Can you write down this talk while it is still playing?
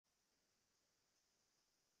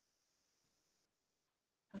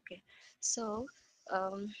Okay, so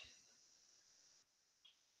um,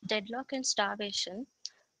 deadlock and starvation.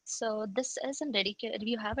 So this is a dedicated.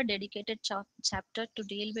 We have a dedicated chapter to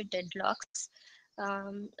deal with deadlocks.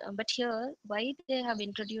 But here, why they have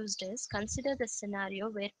introduced is consider the scenario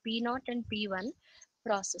where P0 and P1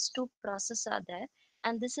 two processes are there,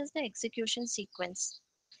 and this is the execution sequence.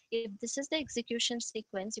 If this is the execution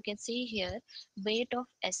sequence, you can see here weight of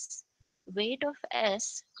S. Weight of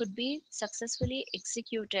S could be successfully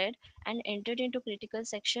executed and entered into critical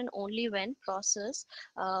section only when process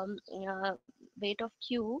weight of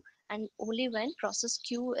Q and only when process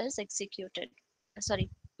Q is executed. Sorry,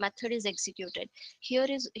 method is executed. Here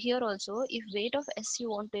also if weight of S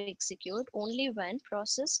you want to execute only when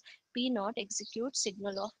process P not execute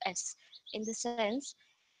signal of S. In the sense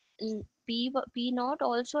P naught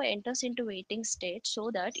also enters into waiting state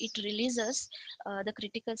so that it releases the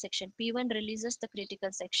critical section. P1 releases the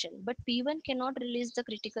critical section, but P1 cannot release the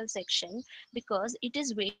critical section because it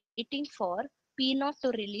is waiting for P naught to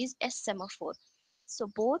release S semaphore. So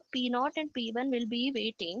both P naught and P1 will be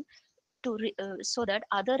waiting so that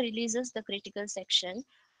other releases the critical section,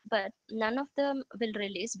 but none of them will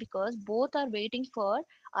release because both are waiting for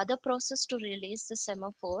other process to release the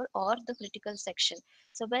semaphore or the critical section.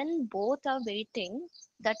 So when both are waiting,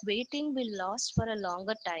 that waiting will last for a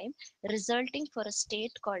longer time, resulting for a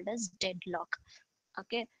state called as deadlock.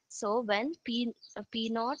 Okay, so when P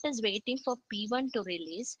naught is waiting for P1 to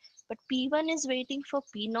release, but P1 is waiting for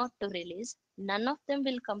P naught to release, none of them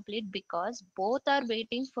will complete because both are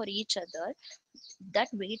waiting for each other. That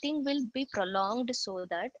waiting will be prolonged so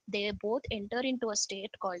that they both enter into a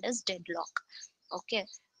state called as deadlock. Okay,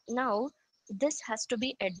 now this has to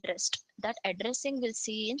be addressed. That addressing we'll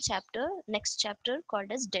see in next chapter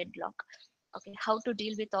called as deadlock. Okay, how to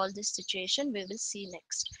deal with all this situation we will see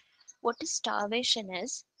next. What is starvation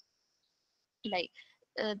is like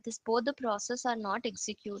this both the process are not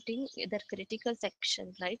executing their critical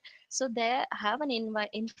sections, right? So they have an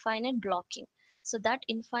infinite blocking. So that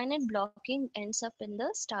infinite blocking ends up in the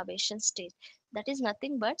starvation state. That is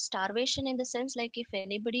nothing but starvation in the sense like if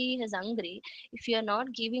anybody is hungry, if you are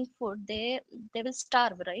not giving food, they will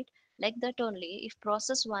starve, right? Like that only. If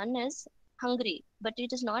process one is hungry but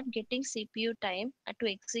it is not getting CPU time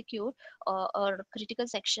to execute or critical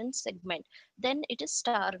section segment, then it is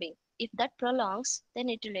starving. If that prolongs, then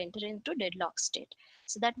it will enter into deadlock state.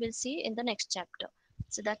 So that we'll see in the next chapter.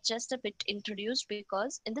 So that's just a bit introduced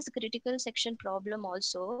because in this critical section problem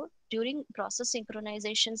also during process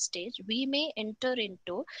synchronization stage, we may enter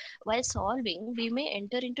into, while solving, we may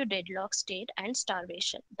enter into deadlock state and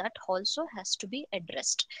starvation. That also has to be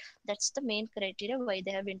addressed. That's the main criteria why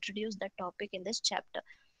they have introduced that topic in this chapter.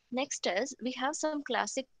 Next is we have some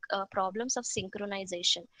classic problems of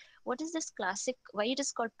synchronization. What is this classic? Why it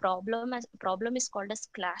is called problem? As problem is called as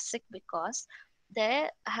classic because they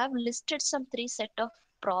have listed some three set of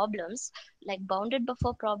problems like bounded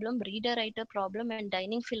buffer problem, reader writer problem, and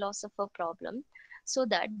dining philosopher problem. So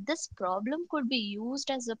that this problem could be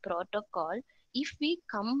used as a protocol. If we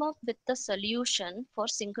come up with the solution for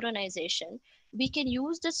synchronization, we can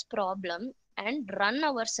use this problem and run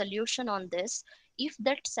our solution on this. If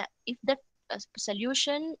that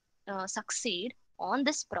solution succeed on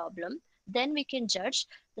this problem, then we can judge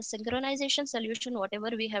the synchronization solution whatever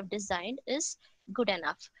we have designed is good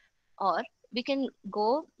enough. Or we can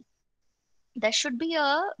go, there should be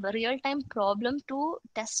a real time problem to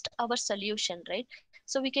test our solution, right?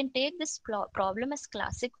 So we can take this problem as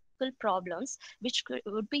classical problems which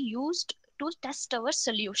would be used to test our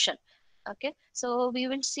solution. Okay, so we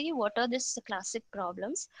will see what are these classic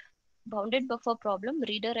problems: bounded buffer problem,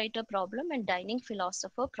 reader writer problem, and dining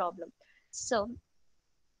philosopher problem. So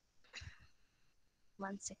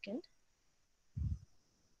one second.